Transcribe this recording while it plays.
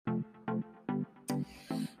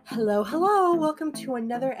Hello, hello. Welcome to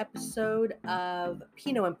another episode of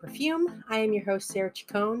Pinot and Perfume. I am your host, Sarah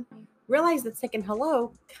Chacon. Realized that second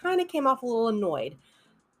hello kind of came off a little annoyed.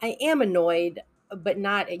 I am annoyed, but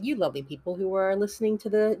not at you lovely people who are listening to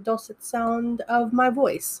the dulcet sound of my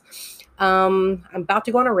voice. I'm about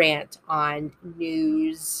to go on a rant on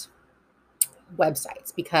news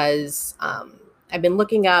websites because I've been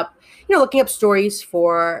looking up stories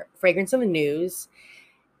for Fragrance in the News.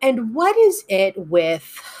 And what is it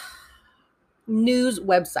with news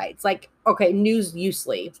websites? Like, okay, news used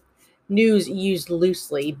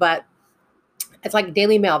loosely, but it's like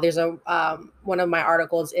Daily Mail. There's a one of my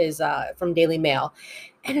articles is from Daily Mail,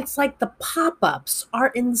 and it's like the pop-ups are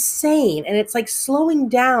insane, and it's like slowing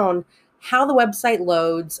down how the website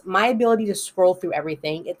loads, my ability to scroll through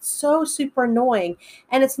everything. It's so super annoying.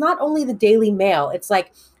 And it's not only the Daily Mail, it's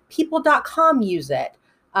like people.com use it.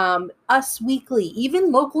 Us Weekly,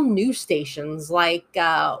 even local news stations like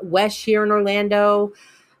Wesh here in Orlando,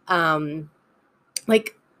 um,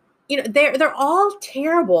 like they're all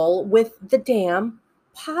terrible with the damn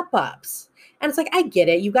pop-ups. And it's like, I get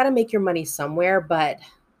it, you got to make your money somewhere, but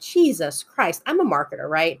Jesus Christ, I'm a marketer,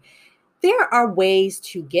 right? There are ways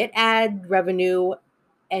to get ad revenue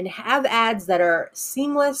and have ads that are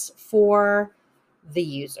seamless for the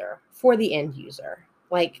user, for the end user.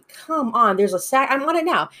 Like, come on, I'm on it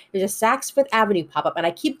now. There's a Saks Fifth Avenue pop-up, and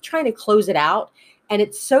I keep trying to close it out, and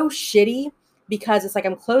it's so shitty because it's like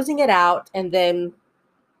I'm closing it out, and then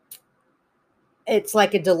it's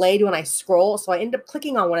like a delayed when I scroll. So I end up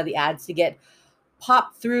clicking on one of the ads to get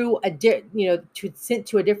popped through to sent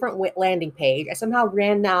to a different landing page. I somehow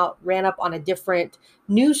ran up on a different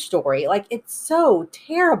news story. Like, it's so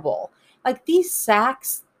terrible. Like, these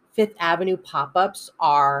Saks Fifth Avenue pop-ups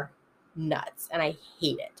are nuts, and I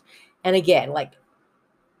hate it. And again, like,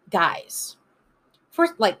 guys,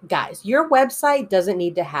 your website doesn't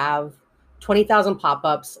need to have 20,000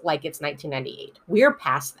 pop-ups like it's 1998. We're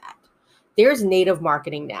past that. There's native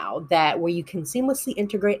marketing now where you can seamlessly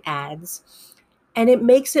integrate ads, and it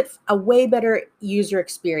makes it a way better user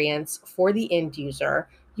experience for the end user.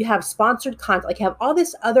 You have sponsored content, like you have all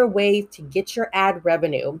this other way to get your ad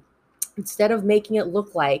revenue instead of making it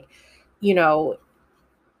look like,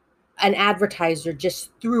 an advertiser just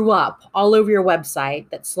threw up all over your website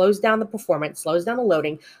that slows down the performance, slows down the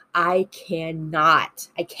loading. I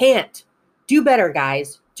can't do better,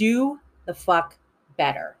 guys. Do the fuck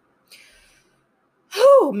better.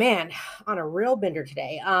 Oh man, on a real bender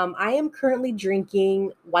today. I am currently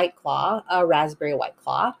drinking White Claw, a raspberry White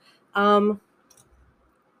Claw. I've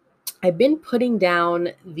been putting down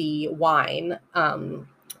the wine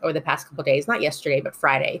over the past couple of days, not yesterday, but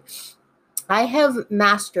Friday. I have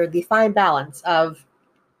mastered the fine balance of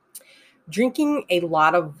drinking a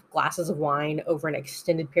lot of glasses of wine over an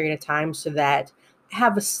extended period of time so that I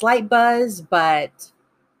have a slight buzz, but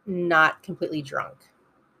not completely drunk.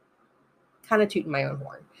 Kind of tooting my own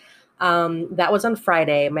horn. That was on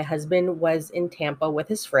Friday. My husband was in Tampa with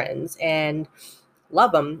his friends, and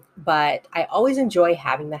love him, but I always enjoy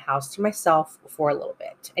having the house to myself for a little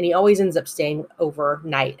bit. And he always ends up staying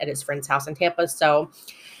overnight at his friend's house in Tampa. So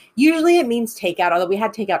usually it means takeout, although we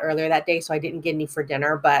had takeout earlier that day, so I didn't get any for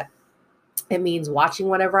dinner, but it means watching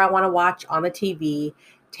whatever I want to watch on the TV,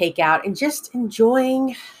 takeout, and just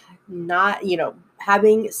enjoying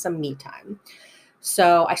having some me time.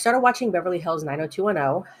 So I started watching Beverly Hills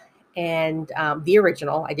 90210 and the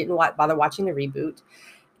original. I didn't bother watching the reboot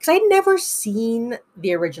because I'd never seen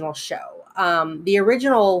the original show. The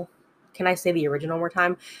original, can I say the original one more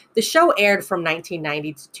time? The show aired from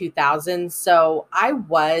 1990 to 2000. So I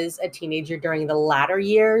was a teenager during the latter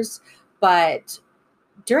years, but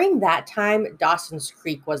during that time, Dawson's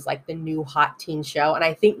Creek was like the new hot teen show. And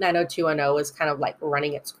I think 90210 was kind of like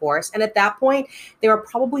running its course. And at that point, they were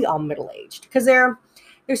probably all middle-aged because they're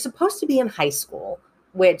supposed to be in high school,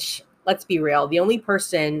 which, let's be real, the only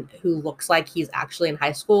person who looks like he's actually in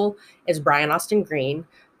high school is Brian Austin Green.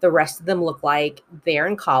 The rest of them look like they're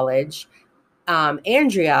in college.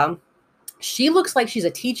 Andrea, she looks like she's a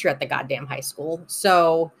teacher at the goddamn high school.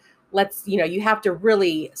 So you have to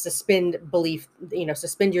really suspend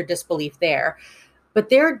your disbelief there. But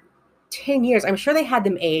they're 10 years. I'm sure they had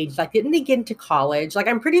them aged. Like, didn't they get into college? Like,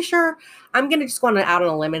 I'm pretty sure, I'm going to just go out on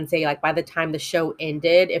a limb and say, like, by the time the show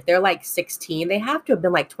ended, if they're like 16, they have to have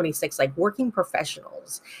been like 26, like working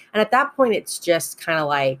professionals. And at that point, it's just kind of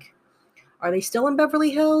like, are they still in Beverly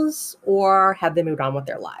Hills or have they moved on with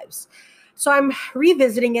their lives? So I'm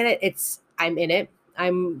revisiting it. I'm in it.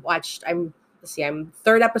 I'm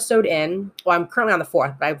third episode in. Well, I'm currently on the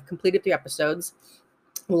fourth, but I've completed 3 episodes.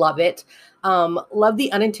 Love it. Love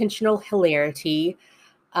the unintentional hilarity.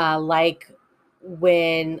 Like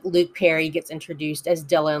when Luke Perry gets introduced as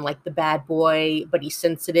Dylan, like the bad boy, but he's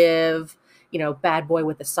sensitive, bad boy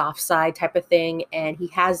with a soft side type of thing. And he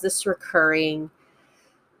has this recurring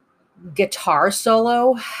guitar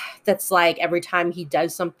solo that's like every time he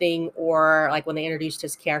does something, or like when they introduced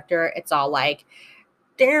his character, it's all like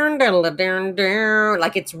down, down, down, down.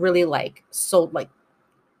 Like it's really like so like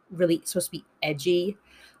really supposed to be edgy.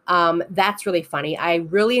 That's really funny. I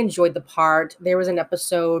really enjoyed the part. There was an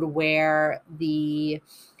episode where the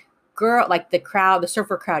girl, like the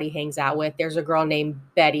surfer crowd he hangs out with, there's a girl named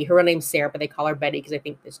Betty. Her real name's Sarah, but they call her Betty because I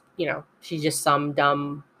think this, she's just some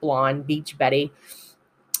dumb blonde beach Betty.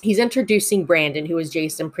 He's introducing Brandon, who is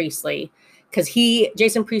Jason Priestley, because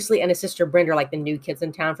Jason Priestley and his sister Brenda are like the new kids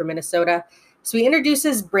in town from Minnesota. So he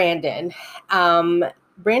introduces Brandon.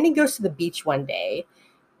 Brandon goes to the beach one day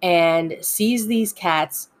and sees these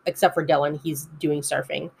cats, except for Dylan, he's doing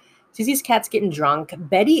surfing. Sees these cats getting drunk.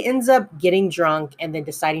 Betty ends up getting drunk and then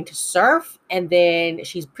deciding to surf, and then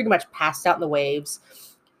she's pretty much passed out in the waves.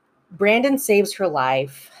 Brandon saves her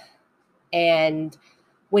life, and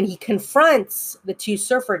when he confronts the two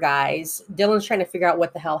surfer guys, Dylan's trying to figure out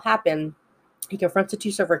what the hell happened. He confronts the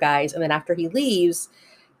two surfer guys, and then after he leaves,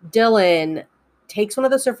 Dylan takes one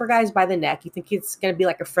of the surfer guys by the neck. You think it's going to be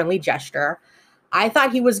like a friendly gesture. I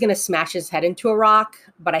thought he was going to smash his head into a rock,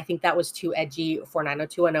 but I think that was too edgy for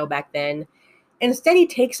 90210 back then. Instead, he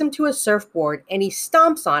takes him to a surfboard and he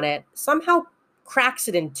stomps on it, somehow cracks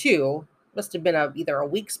it in two. Must have been either a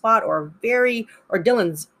weak spot or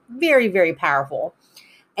Dylan's very, very powerful.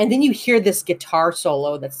 And then you hear this guitar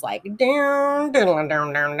solo that's like down, down,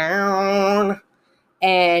 down, down, down.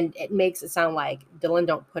 And it makes it sound like Dylan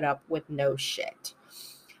don't put up with no shit.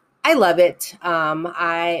 I love it.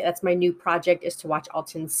 That's my new project, is to watch all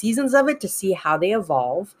 10 seasons of it to see how they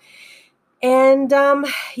evolve. And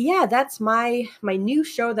yeah, that's my new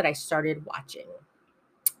show that I started watching.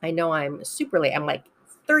 I know I'm super late. I'm like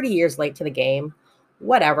 30 years late to the game.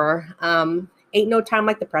 Whatever. Ain't no time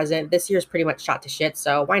like the present. This year's pretty much shot to shit,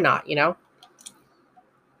 so why not,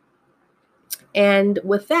 And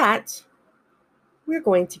with that, we're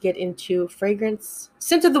going to get into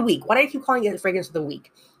scent of the week. Why do I keep calling it fragrance of the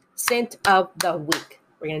week? Scent of the week.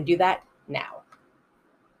 We're going to do that now.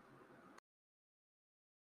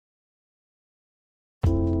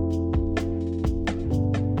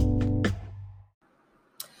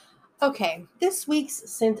 Okay, this week's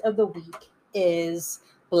scent of the week is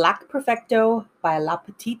Black Perfecto by La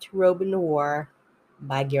Petite Robe Noire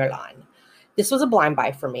by Guerlain. This was a blind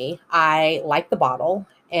buy for me. I like the bottle,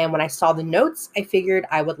 and when I saw the notes, I figured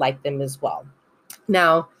I would like them as well.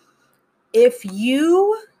 Now, if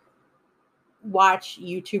you watch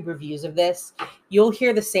YouTube reviews of this, you'll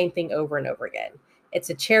hear the same thing over and over again.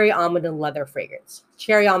 It's a cherry, almond, and leather fragrance.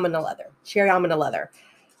 Cherry, almond, and leather. Cherry, almond, and leather.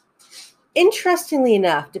 Interestingly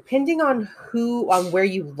enough, depending on where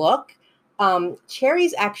you look, cherry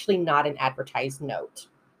is actually not an advertised note.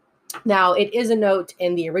 Now, it is a note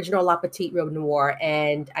in the original La Petite Robe Noire,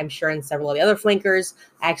 and I'm sure in several of the other flankers.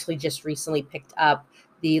 I actually just recently picked up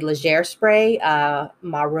the Legere spray,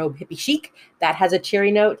 Ma Robe Hippie Chic, that has a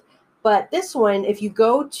cherry note. But this one, if you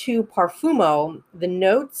go to Parfumo, the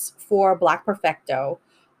notes for Black Perfecto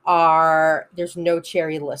there's no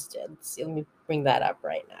cherry listed. Let's see, let me bring that up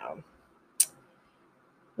right now.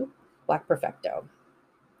 Black Perfecto.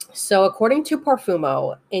 So according to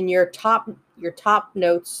Parfumo, in your top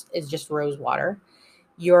notes is just rose water.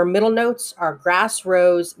 Your middle notes are grass,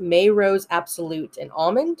 rose, May rose, absolute, and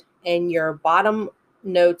almond. And your bottom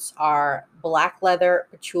notes are black leather,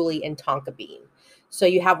 patchouli, and tonka bean. So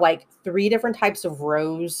you have like 3 different types of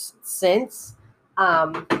rose scents,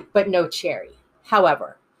 but no cherry.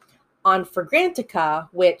 However, on Fragrantica,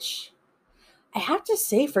 which I have to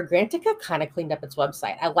say, Fragrantica kind of cleaned up its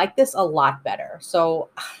website. I like this a lot better. So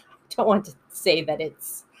I don't want to say that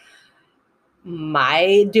it's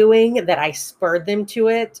my doing that I spurred them to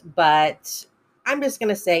it, but I'm just going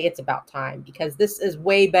to say it's about time, because this is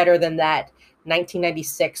way better than that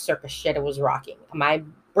 1996 circus shit it was rocking. My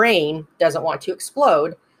brain doesn't want to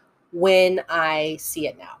explode when I see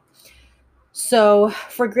it now. So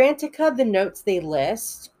Fragrantica, the notes they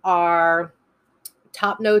list are...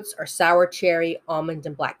 Top notes are sour cherry, almond,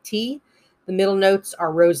 and black tea. The middle notes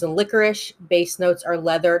are rose and licorice. Base notes are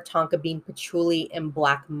leather, tonka bean, patchouli, and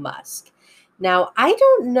black musk. Now, I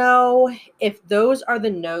don't know if those are the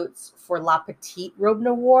notes for La Petite Robe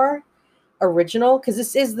Noire original, because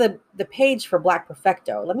this is the page for Black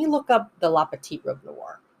Perfecto. Let me look up the La Petite Robe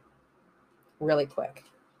Noire really quick.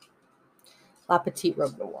 La Petite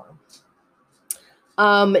Robe Noire.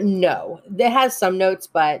 No, it has some notes,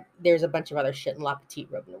 but there's a bunch of other shit in La Petite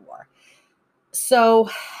Robe Noire. So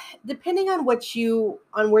depending on where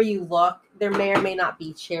you look, there may or may not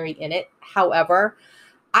be cherry in it. However,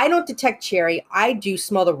 I don't detect cherry. I do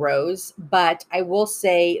smell the rose, but I will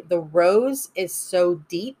say the rose is so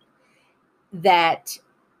deep that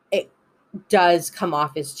it does come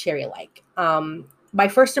off as cherry-like. My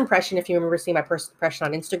first impression, if you remember seeing my first impression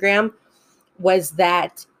on Instagram, was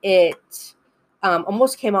that it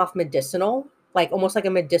almost came off medicinal, like almost like a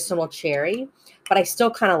medicinal cherry, but I still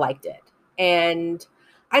kind of liked it. And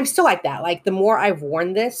I'm still like that. Like the more I've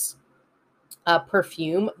worn this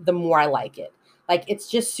perfume, the more I like it. Like it's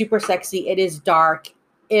just super sexy. It is dark.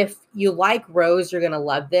 If you like rose, you're going to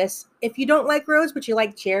love this. If you don't like rose, but you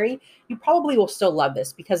like cherry, you probably will still love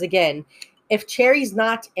this because again, if cherry's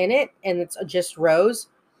not in it and it's just rose,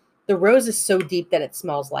 the rose is so deep that it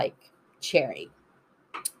smells like cherry.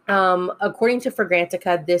 According to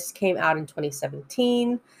Fragrantica, this came out in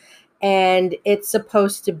 2017, and it's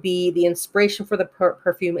supposed to be the inspiration for the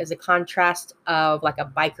perfume is a contrast of like a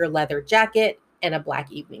biker leather jacket and a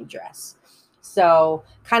black evening dress. So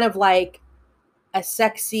kind of like a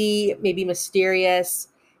sexy, maybe mysterious,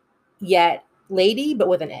 yet lady, but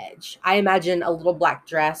with an edge. I imagine a little black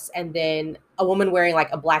dress and then a woman wearing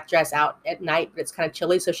like a black dress out at night, but it's kind of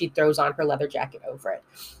chilly, so she throws on her leather jacket over it.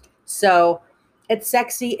 So it's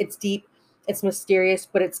sexy, it's deep, it's mysterious,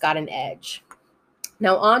 but it's got an edge.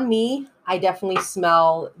 Now on me, I definitely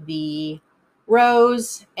smell the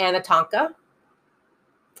rose and the tonka.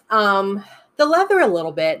 The leather a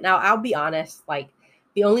little bit. Now I'll be honest, like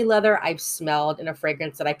the only leather I've smelled in a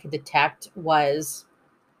fragrance that I could detect was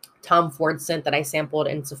Tom Ford scent that I sampled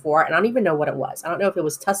in Sephora, and I don't even know what it was. I don't know if it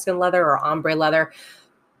was Tuscan leather or ombre leather,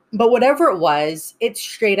 but whatever it was, it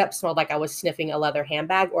straight up smelled like I was sniffing a leather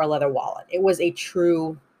handbag or a leather wallet. It was a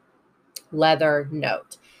true leather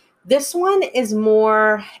note. This one is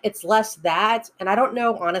more, it's less that, and I don't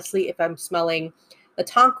know honestly if I'm smelling the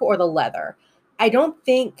tonka or the leather. I don't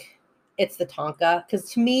think it's the tonka,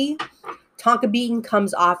 because to me, tonka bean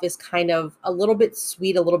comes off as kind of a little bit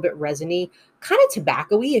sweet, a little bit resiny, kind of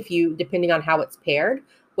tobacco-y depending on how it's paired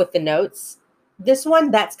with the notes. This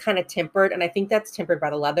one, that's kind of tempered, and I think that's tempered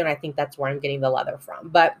by the leather, and I think that's where I'm getting the leather from.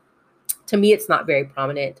 But to me, it's not very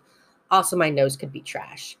prominent. Also, my nose could be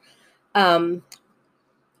trash.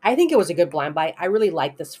 I think it was a good blind buy. I really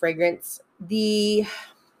like this fragrance. My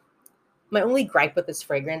only gripe with this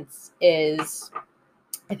fragrance is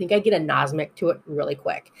I think I get a nosmic to it really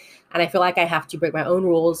quick. And I feel like I have to break my own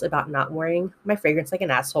rules about not wearing my fragrance like an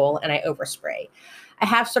asshole, and I overspray. I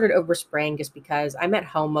have started overspraying just because I'm at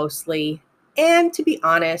home mostly. And to be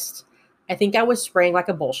honest, I think I was spraying like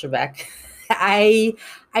a Bolshevik. I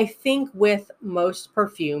think with most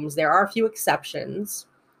perfumes, there are a few exceptions,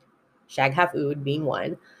 Shag Half Oud being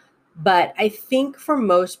one. But I think for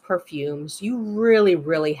most perfumes, you really,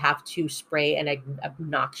 really have to spray an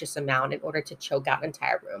obnoxious amount in order to choke out an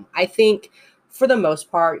entire room. I think for the most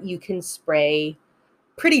part, you can spray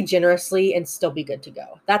pretty generously and still be good to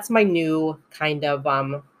go. That's my new kind of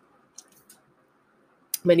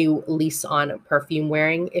my new lease on perfume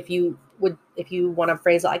wearing, if you want to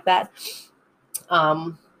phrase it like that.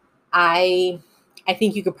 I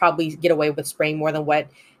think you could probably get away with spraying more than what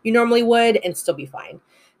you normally would and still be fine.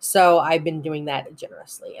 So I've been doing that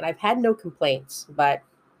generously, and I've had no complaints, but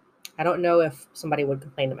I don't know if somebody would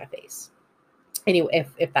complain to my face. Anyway,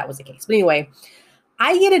 if that was the case. But anyway,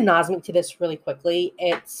 I get a nosmic to this really quickly.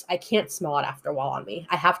 I can't smell it after a while on me.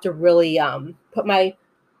 I have to really put my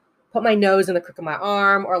nose in the crook of my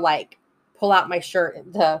arm, or like pull out my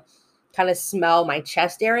shirt to kind of smell my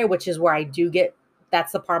chest area, which is where I do get,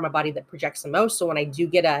 that's the part of my body that projects the most. So when I do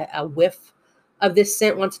get a whiff of this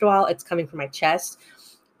scent once in a while, it's coming from my chest.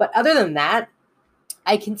 But other than that,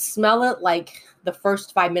 I can smell it like the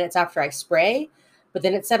first 5 minutes after I spray, but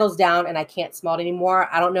then it settles down and I can't smell it anymore.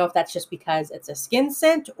 I don't know if that's just because it's a skin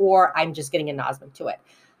scent or I'm just getting a nosmic to it.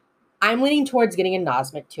 I'm leaning towards getting a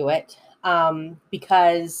nosmic to it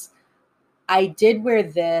because I did wear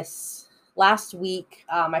this last week.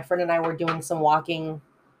 My friend and I were doing some walking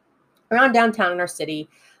around downtown in our city.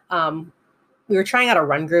 We were trying out a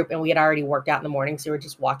run group, and we had already worked out in the morning, so we were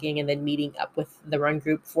just walking and then meeting up with the run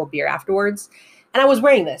group for beer afterwards. And I was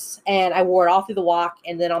wearing this, and I wore it all through the walk.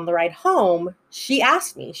 And then on the ride home, she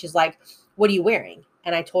asked me, she's like, "What are you wearing?"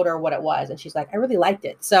 And I told her what it was, and she's like, "I really liked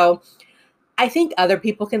it." So I think other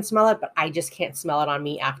people can smell it, but I just can't smell it on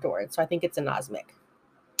me afterwards. So I think it's a nosmic.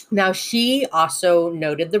 Now, she also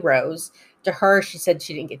noted the rose. To her, she said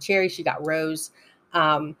she didn't get cherry, she got rose.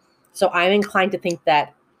 So I'm inclined to think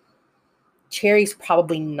that cherry's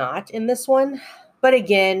probably not in this one. But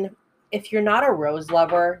again, if you're not a rose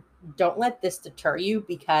lover, don't let this deter you,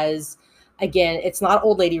 because Again, it's not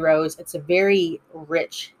Old Lady rose. It's a very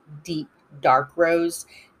rich, deep, dark rose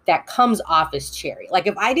that comes off as cherry. Like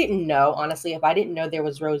if I didn't know, honestly, if I didn't know there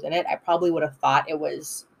was rose in it, I probably would have thought it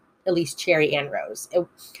was at least cherry and rose.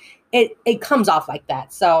 It comes off like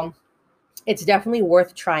that. So it's definitely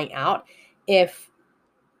worth trying out. If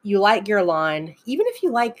you like Guerlain, even if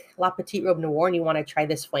you like La Petite Robe Noir and you want to try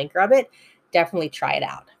this flanker of it, definitely try it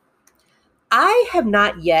out. I have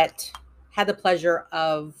not yet had the pleasure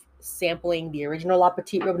of sampling the original La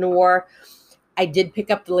Petite Robe Noir. I did pick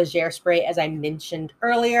up the Legere spray, as I mentioned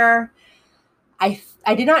earlier. I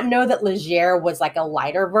did not know that Legere was like a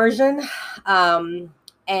lighter version.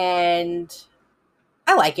 And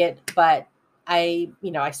I like it, but I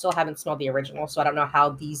still haven't smelled the original, so I don't know how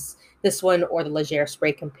this one or the Legere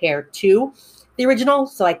spray compare to the original,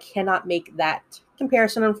 so I cannot make that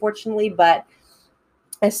comparison, unfortunately. But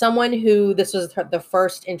as someone who this was the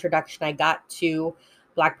first introduction I got to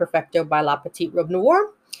Black Perfecto by La Petite Robe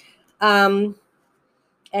Noir, and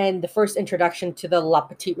the first introduction to the La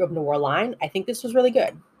Petite Robe Noir line, I think this was really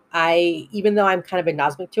good. Even though I'm kind of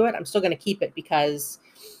agnostic to it, I'm still going to keep it because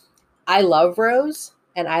I love rose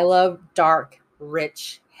and I love dark,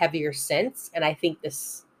 rich, heavier scents, and I think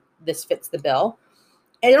this fits the bill.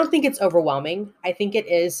 And I don't think it's overwhelming. I think it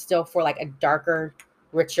is still for like a darker,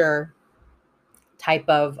 richer type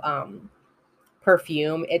of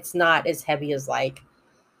perfume. It's not as heavy as like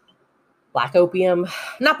Black Opium.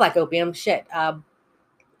 Not Black Opium,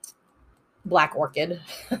 Black Orchid.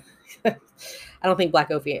 I don't think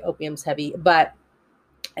Black Opium's heavy, but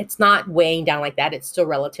it's not weighing down like that. It's still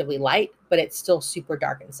relatively light, but it's still super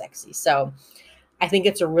dark and sexy. So I think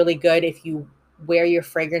it's a really good, if you wear your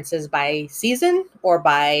fragrances by season or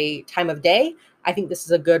by time of day, I think this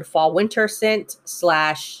is a good fall winter scent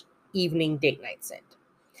 / evening date night scent.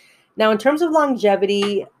 Now, in terms of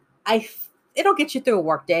longevity, it'll get you through a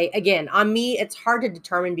work day. Again, on me, it's hard to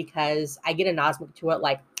determine because I get anosmic to it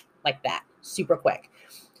like that, super quick.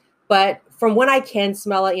 But from when I can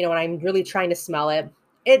smell it, when I'm really trying to smell it,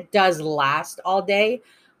 it does last all day.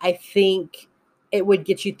 I think it would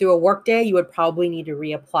get you through a work day. You would probably need to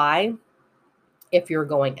reapply if you're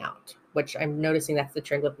going out, which I'm noticing that's the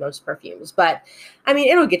trend with most perfumes. But I mean,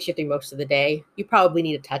 it'll get you through most of the day. You probably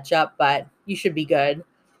need a touch up, but you should be good.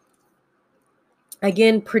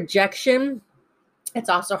 Again, projection, it's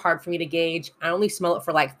also hard for me to gauge. I only smell it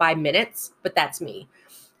for like 5 minutes, but that's me.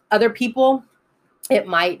 Other people, it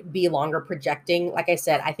might be longer projecting. Like I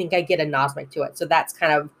said, I think I get anosmic to it. So that's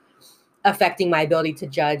kind of affecting my ability to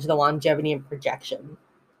judge the longevity and projection.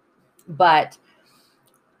 But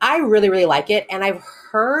I really, really like it. And I've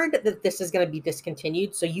heard that this is going to be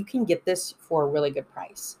discontinued. So you can get this for a really good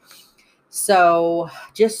price. So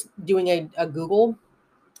just doing a Google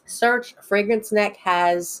search, Fragrance Net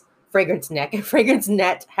has the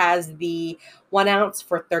 1 ounce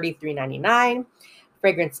for $33.99.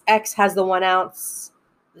 Fragrance X has the 1 ounce.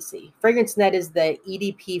 Let's see. Fragrance Net is the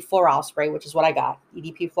EDP Floral spray, which is what I got.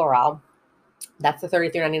 EDP Floral. That's the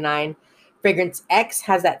 $33.99. Fragrance X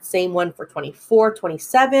has that same one for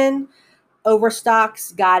 $24.27.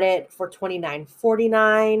 Overstock's got it for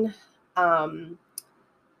 $29.49.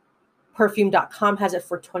 Perfume.com has it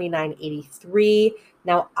for $29.83.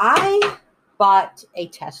 Now, I bought a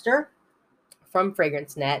tester from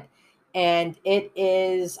Fragrance Net, and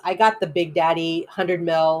I got the Big Daddy 100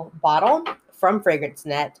 ml bottle from Fragrance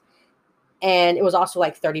Net, and it was also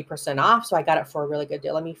like 30% off, so I got it for a really good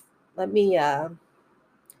deal. Let me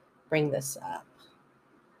bring this up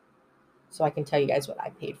so I can tell you guys what I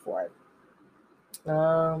paid for it.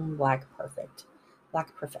 Black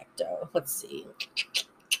Perfecto. Let's see.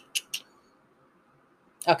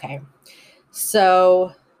 Okay,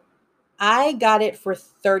 so I got it for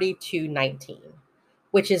 $32.19,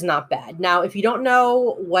 which is not bad. Now, if you don't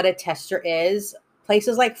know what a tester is,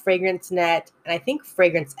 places like Fragrance Net and I think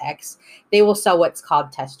Fragrance X, they will sell what's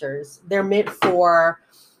called testers. They're meant for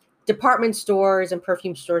department stores and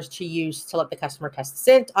perfume stores to use to let the customer test the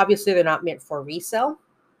scent. Obviously, they're not meant for resale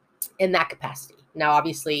in that capacity. Now,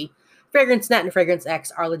 obviously, Fragrance Net and Fragrance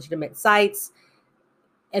X are legitimate sites,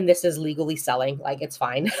 and this is legally selling, like it's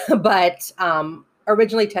fine. But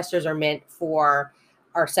originally, testers are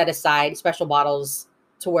set aside special bottles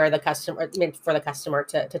to where meant for the customer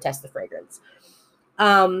to test the fragrance.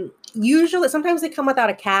 Usually, sometimes they come without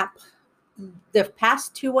a cap. The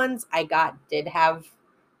past 2 ones I got did have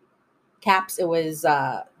caps. It was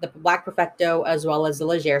the Black Perfecto as well as the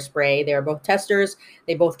Legere spray. They were both testers.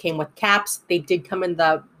 They both came with caps. They did come in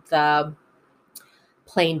the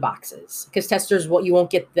plain boxes, because testers, you won't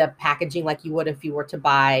get the packaging like you would if you were to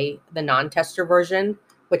buy the non-tester version,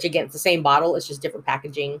 which again, it's the same bottle, it's just different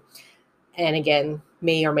packaging. And again,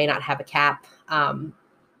 may or may not have a cap. I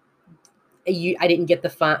didn't get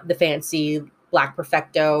the fancy black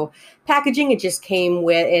Perfecto packaging. It just came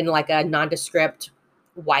in like a nondescript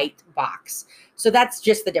white box. So that's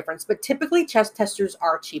just the difference. But typically chest testers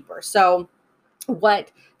are cheaper. So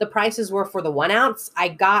what the prices were for the 1 ounce,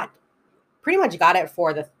 I pretty much got it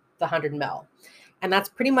for the 100 ml. And that's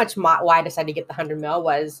pretty much why I decided to get the 100 ml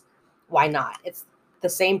was, why not? It's the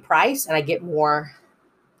same price and I get more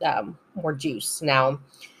juice. Now,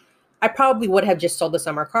 I probably would have just sold this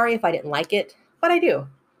on Mercari if I didn't like it, but I do.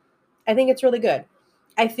 I think it's really good.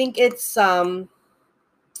 I think it's, I don't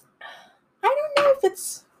know if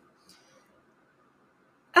it's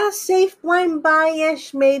a safe blind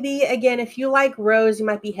buy-ish, maybe. Again, if you like rose, you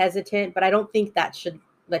might be hesitant, but I don't think that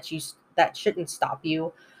shouldn't stop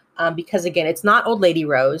you. Because again, it's not old lady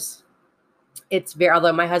rose. It's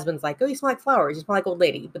although my husband's like, oh, you smell like flowers, you smell like old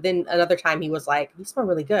lady. But then another time he was like, you smell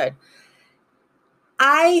really good.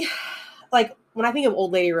 When I think of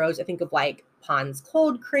old lady rose, I think of like Pond's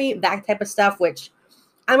cold cream, that type of stuff, which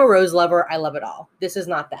I'm a rose lover. I love it all. This is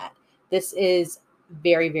not that. This is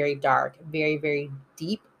very, very dark, very, very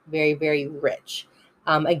deep, very, very rich.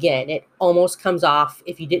 Again, it almost comes off.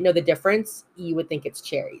 If you didn't know the difference, you would think it's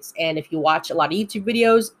cherries. And if you watch a lot of YouTube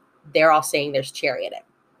videos, they're all saying there's cherry in it.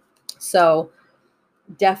 So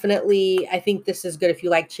definitely, I think this is good if you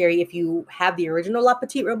like cherry. If you have the original La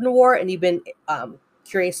Petite Robe Noir and you've been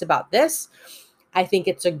curious about this, I think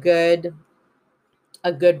it's a good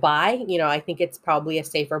buy. I think it's probably a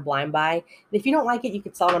safer blind buy. And if you don't like it, you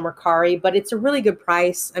could sell it on Mercari, but it's a really good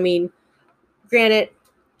price. I mean, granted,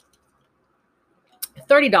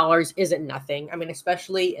 $30 isn't nothing. I mean,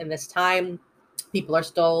 especially in this time,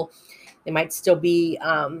 people they might still be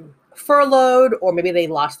furloughed, or maybe they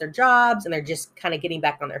lost their jobs and they're just kind of getting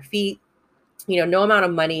back on their feet. No amount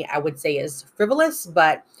of money I would say is frivolous,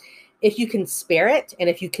 but if you can spare it and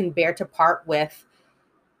if you can bear to part with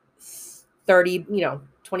 30,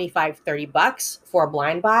 25, 30 bucks for a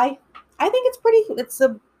blind buy, I think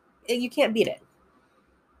you can't beat it.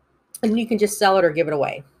 And you can just sell it or give it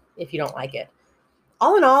away if you don't like it.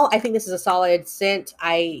 All in all, I think this is a solid scent.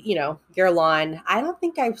 Guerlain, I don't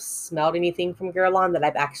think I've smelled anything from Guerlain that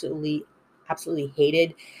I've absolutely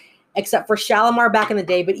hated, except for Shalimar back in the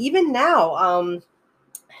day. But even now,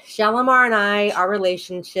 Shalimar and our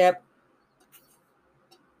relationship,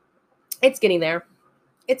 it's getting there.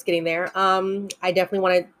 It's getting there. I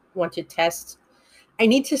definitely want to test. I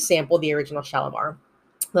need to sample the original Shalimar.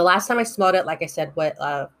 The last time I smelled it, like I said, what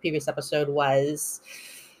previous episode was,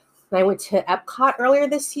 I went to Epcot earlier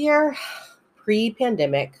this year,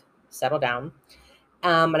 pre-pandemic, settle down.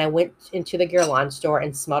 And I went into the Guerlain store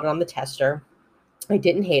and smelled it on the tester. I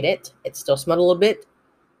didn't hate it. It still smelled a little bit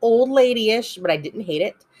old lady-ish, but I didn't hate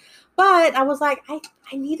it. But I was like, I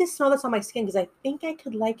need to smell this on my skin because I think I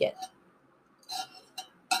could like it.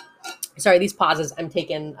 Sorry, these pauses. I'm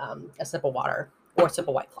taking a sip of water or a sip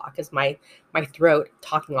of White Claw because my throat,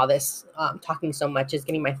 talking so much, is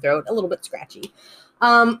getting my throat a little bit scratchy.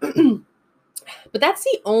 But that's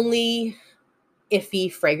the only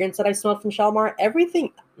iffy fragrance that I've smelled from Guerlain.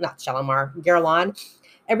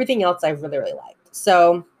 Everything else I've really, really liked.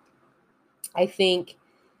 So I think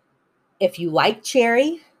if you like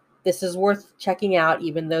cherry, this is worth checking out,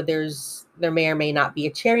 even though there may or may not be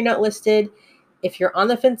a cherry note listed. If you're on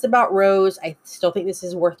the fence about rose, I still think this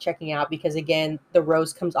is worth checking out because, again, the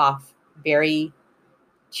rose comes off very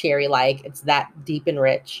cherry-like. It's that deep and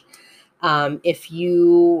rich. If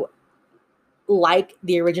you like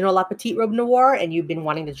the original La Petite Robe Noir and you've been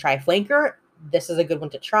wanting to try Flanker, this is a good one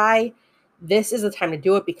to try. This is the time to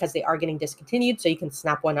do it because they are getting discontinued, so you can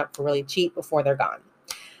snap one up for really cheap before they're gone.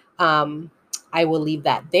 I will leave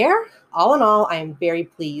that there. All in all, I am very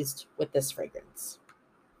pleased with this fragrance.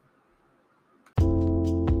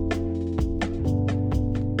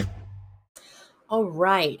 All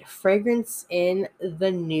right, fragrance in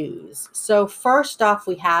the news. So first off,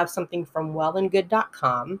 we have something from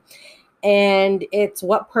wellandgood.com, and it's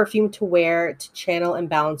what perfume to wear to channel and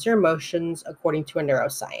balance your emotions according to a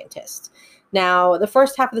neuroscientist. Now, the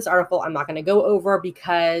first half of this article I'm not going to go over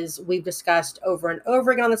because we've discussed over and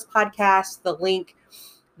over again on this podcast the link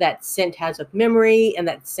that scent has with memory and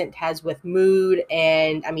that scent has with mood,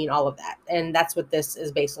 and I mean all of that. And that's what this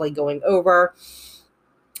is basically going over,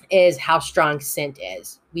 is how strong scent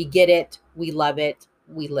is. We get it, we love it,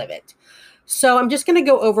 we live it. So I'm just going to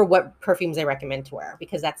go over what perfumes I recommend to wear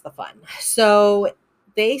because that's the fun. So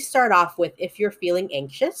they start off with, if you're feeling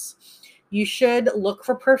anxious, you should look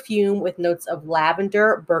for perfume with notes of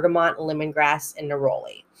lavender, bergamot, lemongrass, and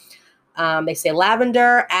neroli. They say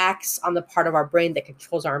lavender acts on the part of our brain that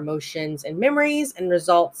controls our emotions and memories and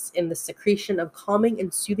results in the secretion of calming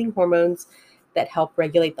and soothing hormones that help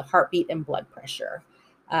regulate the heartbeat and blood pressure.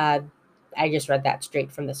 I just read that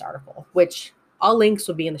straight from this article, which all links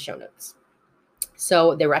will be in the show notes.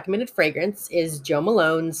 So the recommended fragrance is Jo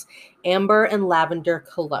Malone's Amber and Lavender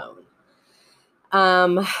Cologne,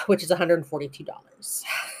 which is $142.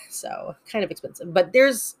 So kind of expensive, but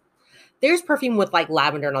there's perfume with like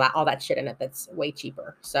lavender and all that shit in it that's way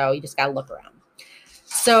cheaper. So you just got to look around.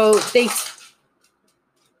 So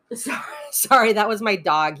sorry, that was my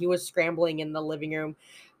dog. He was scrambling in the living room.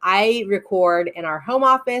 I record in our home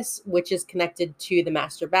office, which is connected to the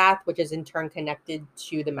master bath, which is in turn connected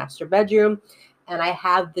to the master bedroom. And I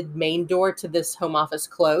have the main door to this home office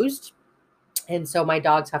closed. And so my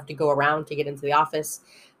dogs have to go around to get into the office,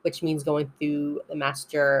 which means going through the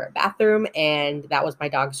master bathroom. And that was my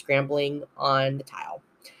dog scrambling on the tile.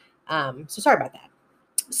 So sorry about that.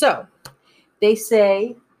 So they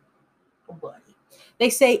say, oh boy,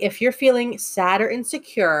 if you're feeling sad or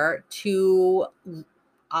insecure, to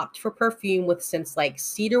opt for perfume with scents like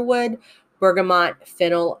cedarwood, bergamot,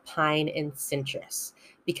 fennel, pine, and citrus,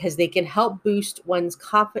 because they can help boost one's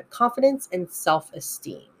confidence and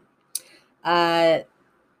self-esteem. I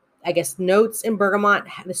guess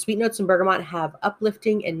the sweet notes in bergamot have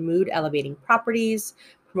uplifting and mood elevating properties,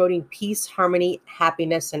 promoting peace, harmony,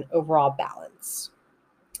 happiness, and overall balance.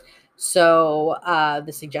 So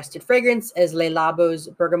the suggested fragrance is Le Labo's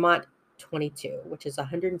Bergamot 22, which is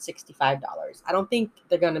 $165. I don't think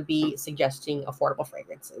they're going to be suggesting affordable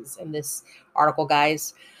fragrances in this article,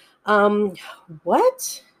 guys.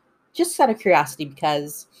 What? Just out of curiosity,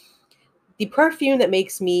 because the perfume that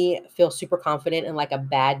makes me feel super confident and like a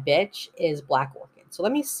bad bitch is Black Orchid. So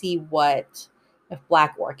let me see if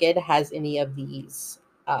Black Orchid has any of these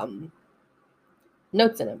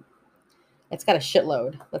notes in it. It's got a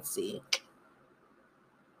shitload. Let's see.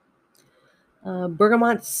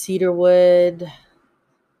 Bergamot, cedarwood,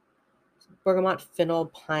 bergamot, fennel,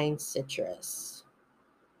 pine, citrus.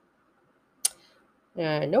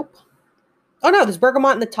 Nope. Oh no, there's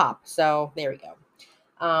bergamot in the top. So there we go.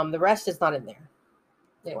 The rest is not in there.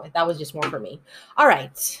 Anyway, that was just more for me. All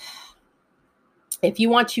right. If you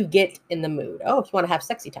want to get in the mood. Oh, if you want to have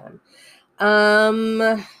sexy time.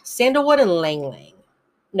 Sandalwood and Lang Lang.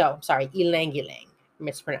 No, sorry, Ylang Ylang.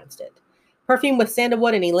 Mispronounced it. Perfume with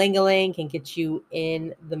sandalwood and ylang ylang can get you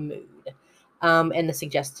in the mood. And the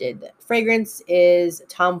suggested fragrance is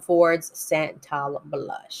Tom Ford's Santal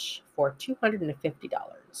Blush for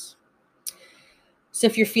 $250. So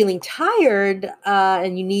if you're feeling tired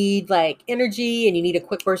and you need like energy and you need a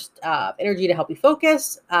quick burst of energy to help you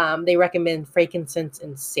focus, they recommend frankincense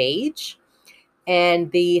and sage.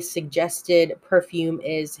 And the suggested perfume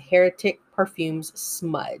is Heretic Perfumes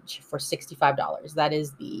Smudge for $65. That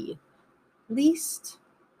is the least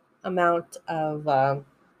amount of, that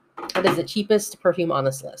is the cheapest perfume on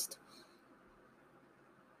this list.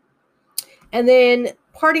 And then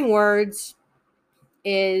parting words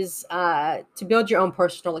is to build your own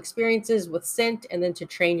personal experiences with scent, and then to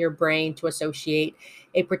train your brain to associate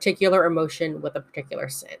a particular emotion with a particular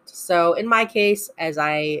scent. So in my case, as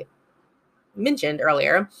I mentioned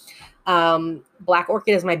earlier, Black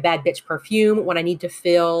Orchid is my bad bitch perfume. When I need to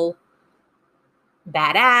feel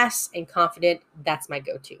badass and confident, that's my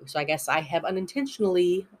go-to. So I guess I have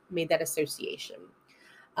unintentionally made that association.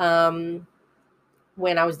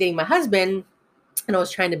 When I was dating my husband and I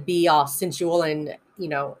was trying to be all sensual and,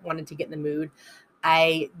 wanted to get in the mood,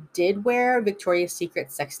 I did wear Victoria's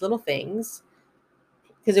Secret Sexy Little Things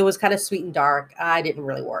because it was kind of sweet and dark. It didn't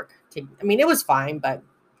really work. It was fine, but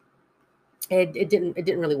it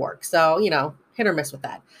didn't really work. So, hit or miss with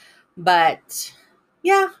that. But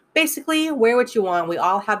yeah, basically wear what you want. We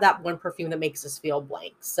all have that one perfume that makes us feel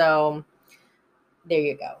blank. So there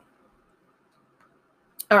you go.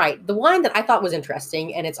 All right. The one that I thought was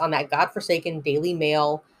interesting, and it's on that godforsaken Daily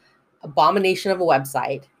Mail abomination of a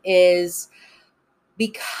website, is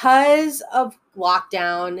because of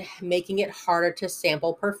lockdown making it harder to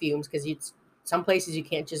sample perfumes, because some places you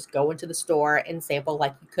can't just go into the store and sample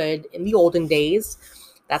like you could in the olden days.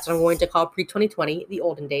 That's what I'm going to call pre-2020, the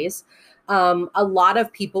olden days. A lot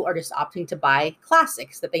of people are just opting to buy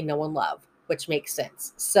classics that they know and love, which makes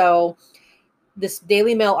sense. So this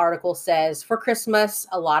Daily Mail article says for Christmas,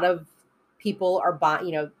 a lot of people are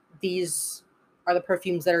buying, these are the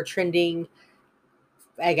perfumes that are trending,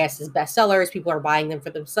 I guess, as bestsellers. People are buying them for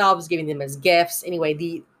themselves, giving them as gifts. Anyway,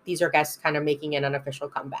 these are guys kind of making an unofficial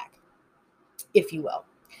comeback, if you will.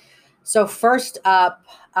 So first up,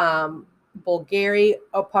 Bulgari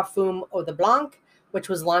Eau Parfum Eau de Blanc, which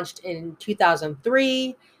was launched in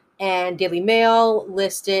 2003. And Daily Mail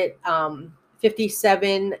listed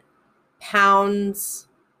 57 pounds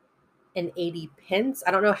and 80 pence.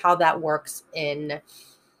 I don't know how that works in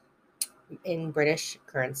British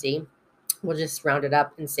currency. We'll just round it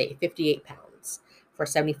up and say 58 pounds for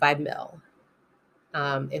 75 mil.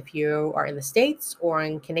 If you are in the States or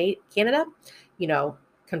in Canada,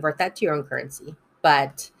 convert that to your own currency.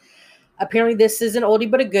 But apparently this is an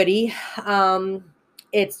oldie but a goodie.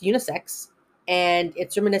 It's unisex, and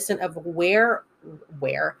it's reminiscent of a rare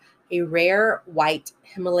white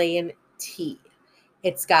Himalayan tea.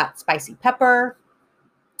 It's got spicy pepper,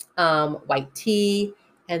 white tea,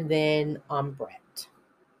 and then ombre,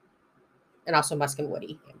 and also musk and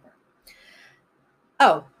woody amber.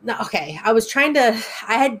 Oh, no, okay.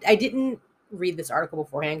 I didn't read this article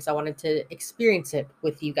beforehand because I wanted to experience it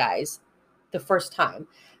with you guys the first time.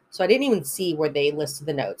 So I didn't even see where they listed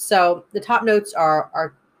the notes. So the top notes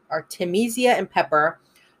are Artemisia and pepper.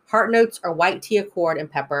 Heart notes are white tea accord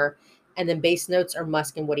and pepper. And then base notes are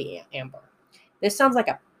musk and woody amber. This sounds like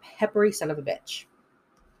a peppery son of a bitch.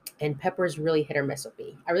 And pepper is really hit or miss with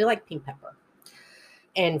me. I really like pink pepper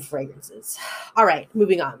and fragrances. All right,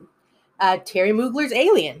 moving on. Terry Mugler's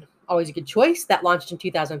Alien. Always a good choice. That launched in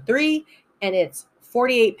 2003. And it's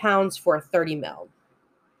 48 pounds for 30 mil.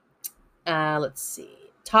 Let's see.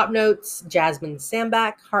 Top notes, jasmine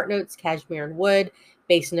sambac. Heart notes, cashmere and wood.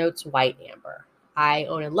 Base notes, white amber. I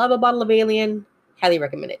own and love a bottle of Alien. Highly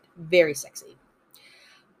recommend it. Very sexy.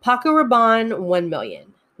 Paco Rabanne 1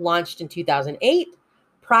 million. Launched in 2008.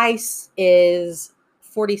 Price is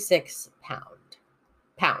 46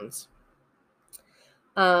 pounds.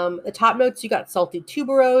 The top notes, you got salted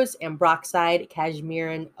tuberose, ambroxide,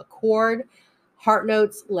 cashmere and accord. Heart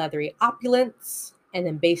notes, leathery opulence. And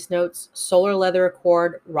then base notes, solar leather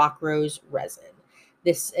accord, rock rose resin.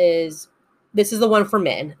 This is the one for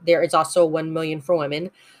men. There is also 1 million for women.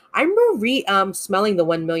 I remember smelling the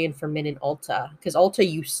 1 million for men in Ulta, because Ulta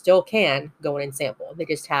you still can go in and sample. They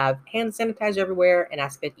just have hand sanitizer everywhere and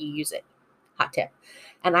ask that you use it. Hot tip.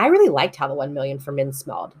 And I really liked how the 1 million for men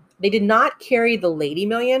smelled. They did not carry the Lady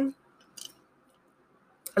Million.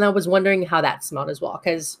 And I was wondering how that smelled as well,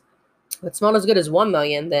 because if it smelled as good as 1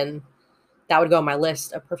 million, then that would go on my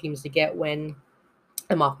list of perfumes to get when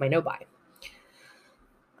I'm off my no-buy.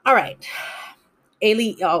 All right.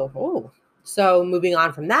 So moving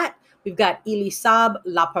on from that, we've got Elisab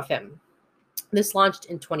La Parfum. This launched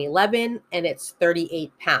in 2011, and it's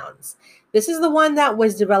 38 pounds. This is the one that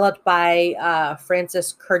was developed by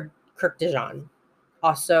Francis Kurkdjian,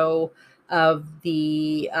 also of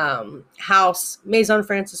the house Maison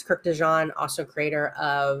Francis Kurkdjian, also creator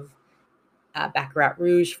of Baccarat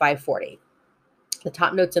Rouge 540. The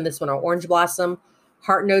top notes in this one are orange blossom.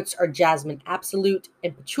 Heart notes are jasmine absolute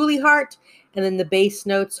and patchouli heart. And then the base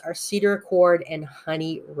notes are cedar accord and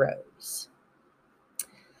honey rose.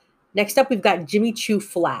 Next up, we've got Jimmy Choo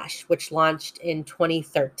Flash, which launched in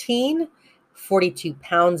 2013. 42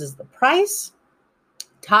 pounds is the price.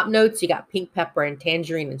 Top notes, you got pink pepper and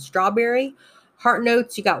tangerine and strawberry. Heart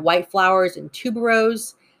notes, you got white flowers and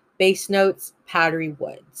tuberose. Base notes, powdery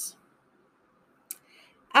woods.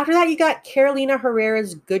 After that, you got Carolina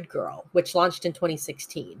Herrera's Good Girl, which launched in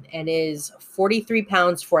 2016 and is 43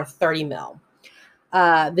 pounds for 30 mil.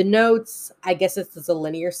 The notes, I guess this is a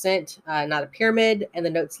linear scent, not a pyramid. And the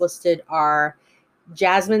notes listed are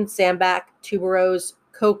jasmine, sambac, tuberose,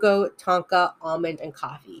 cocoa, tonka, almond, and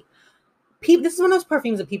coffee. This is one of those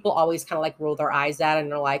perfumes that people always kind of like roll their eyes at, and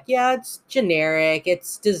they're like, yeah, it's generic,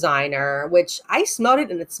 it's designer, which I smelled it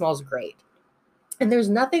and it smells great. And there's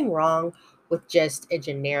nothing wrong with just a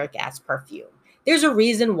generic ass perfume. There's a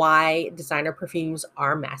reason why designer perfumes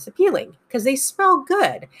are mass appealing, because they smell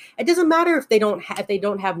good. It doesn't matter if they don't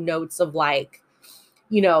have notes of like,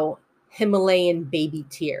 Himalayan baby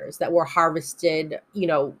tears that were harvested,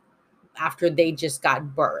 after they just got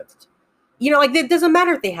birthed. It doesn't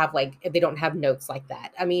matter if they don't have notes like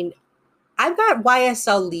that. I mean, I've got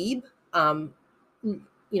YSL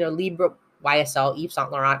Libre, YSL Yves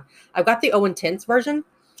Saint Laurent. I've got the Eau Intense version.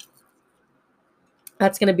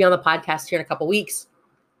 That's going to be on the podcast here in a couple weeks.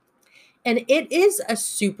 And it is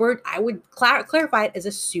I would clarify it as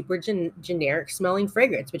a super generic smelling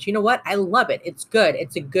fragrance. But you know what? I love it. It's good.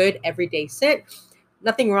 It's a good everyday scent.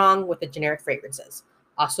 Nothing wrong with the generic fragrances.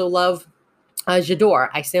 Also love J'adore.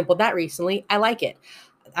 I sampled that recently. I like it.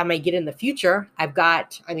 I might get it in the future. I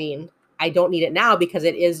don't need it now because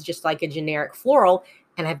it is just like a generic floral.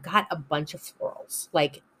 And I've got a bunch of florals.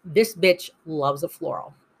 Like, this bitch loves a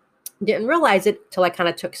floral. Didn't realize it till I kind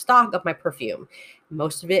of took stock of my perfume.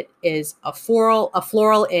 Most of it is a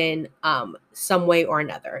floral in some way or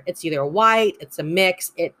another. It's either white, it's a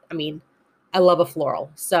mix. I love a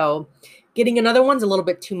floral. So getting another one's a little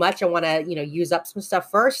bit too much. I want to, use up some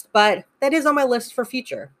stuff first, but that is on my list for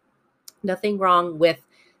future. Nothing wrong with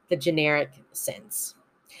the generic scents.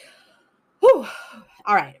 Whew.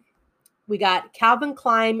 All right. We got Calvin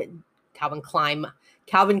Klein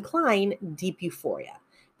Deep Euphoria.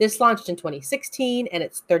 This launched in 2016 and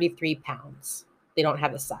it's 33 pounds. They don't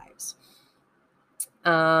have the size.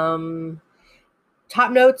 Top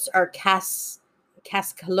notes are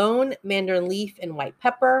cascalone, mandarin leaf, and white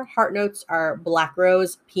pepper. Heart notes are black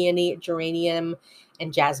rose, peony, geranium,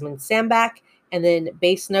 and jasmine sambac. And then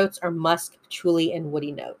base notes are musk, patchouli, and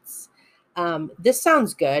woody notes. This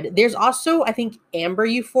sounds good. There's also, I think, Amber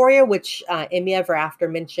Euphoria, which Emmy Ever After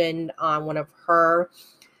mentioned on one of her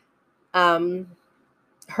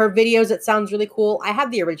videos. It sounds really cool. I have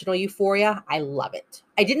the original Euphoria. I love it.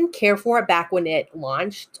 I didn't care for it back when it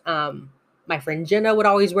launched. My friend Jenna would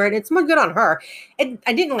always wear it. It smelled good on her. I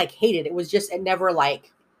didn't hate it. It was just, it never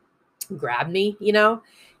grabbed me,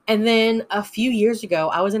 And then a few years ago,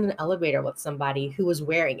 I was in an elevator with somebody who was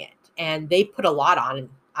wearing it and they put a lot on, and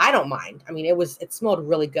I don't mind. I mean, it smelled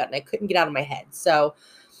really good and I couldn't get out of my head. So,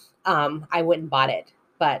 I went and bought it,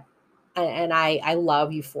 and I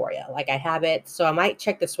love Euphoria. I have it. So I might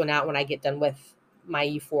check this one out when I get done with my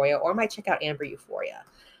Euphoria, or I might check out Amber Euphoria.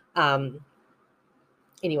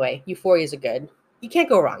 Anyway, Euphoria is you can't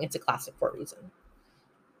go wrong. It's a classic for a reason.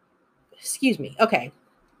 Excuse me. Okay.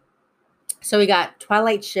 So we got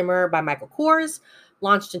Twilight Shimmer by Michael Kors,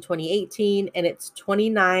 launched in 2018, and it's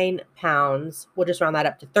 29 pounds. We'll just round that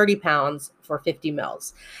up to 30 pounds for 50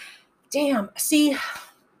 mils. Damn. See,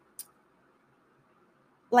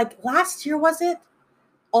 last year, was it?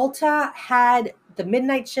 Ulta had the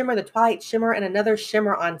Midnight Shimmer, the Twilight Shimmer, and another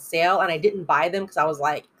shimmer on sale, and I didn't buy them because I was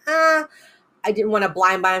like, I didn't want to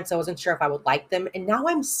blind buy them, so I wasn't sure if I would like them. And now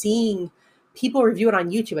I'm seeing people review it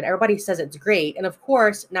on YouTube, and everybody says it's great. And of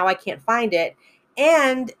course, now I can't find it,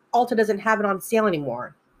 and Ulta doesn't have it on sale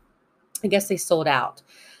anymore. I guess they sold out.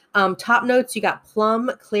 Top notes, you got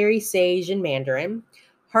plum, clary sage, and mandarin.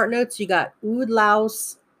 Heart notes, you got oud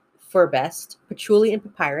laus, furbest, patchouli, and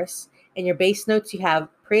papyrus. And your base notes, you have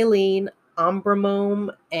praline,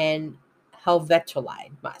 ambramome, and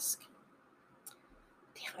helvetolide musk.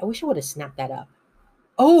 Damn, I wish I would have snapped that up.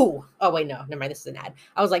 Oh, wait, no, never mind. This is an ad.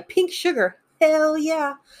 I was like, pink sugar. Hell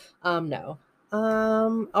yeah. No.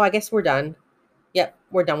 I guess we're done. Yep,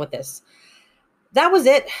 we're done with this. That was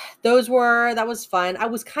it. That was fun. I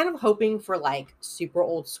was kind of hoping for super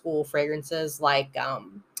old school fragrances like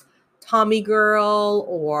Tommy Girl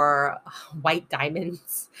or White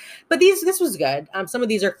Diamonds. But this was good. Some of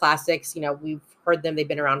these are classics. We've heard them. They've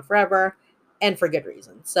been around forever and for good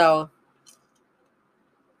reason. So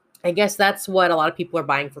I guess that's what a lot of people are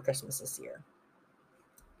buying for Christmas this year.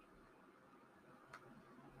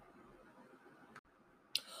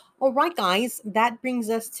 All right, guys, that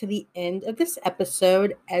brings us to the end of this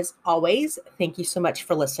episode. As always, thank you so much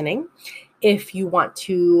for listening. If you want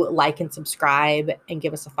to like and subscribe and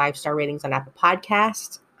give us a 5-star ratings on Apple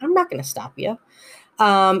Podcasts, I'm not going to stop you.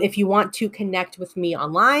 If you want to connect with me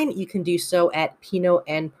online, you can do so at Pinot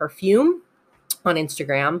and Perfume on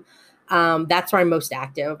Instagram. That's where I'm most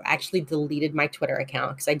active. I actually deleted my Twitter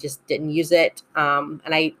account because I just didn't use it. And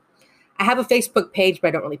I have a Facebook page, but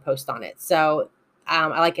I don't really post on it. So I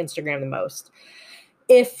like Instagram the most.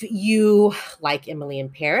 If you like Emily in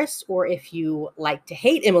Paris, or if you like to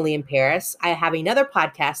hate Emily in Paris, I have another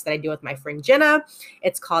podcast that I do with my friend Jenna.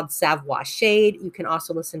 It's called Savoir Shade. You can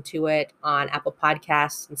also listen to it on Apple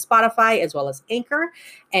Podcasts and Spotify, as well as Anchor.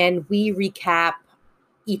 And we recap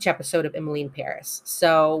each episode of Emily in Paris.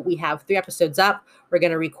 So we have 3 episodes up. We're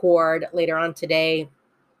going to record later on today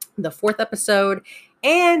the 4th episode.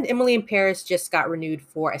 And Emily in Paris just got renewed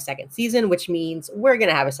for a 2nd season, which means we're going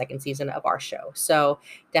to have a 2nd season of our show. So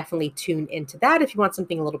definitely tune into that if you want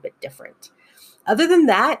something a little bit different. Other than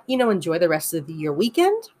that, enjoy the rest of your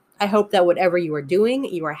weekend. I hope that whatever you are doing,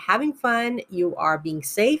 you are having fun, you are being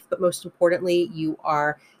safe, but most importantly, you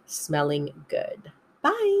are smelling good.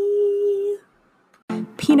 Bye.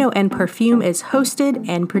 Pinot and Perfume is hosted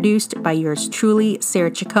and produced by yours truly,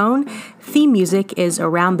 Sarah Chacon. Theme music is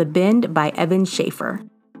Around the Bend by Evan Schaefer.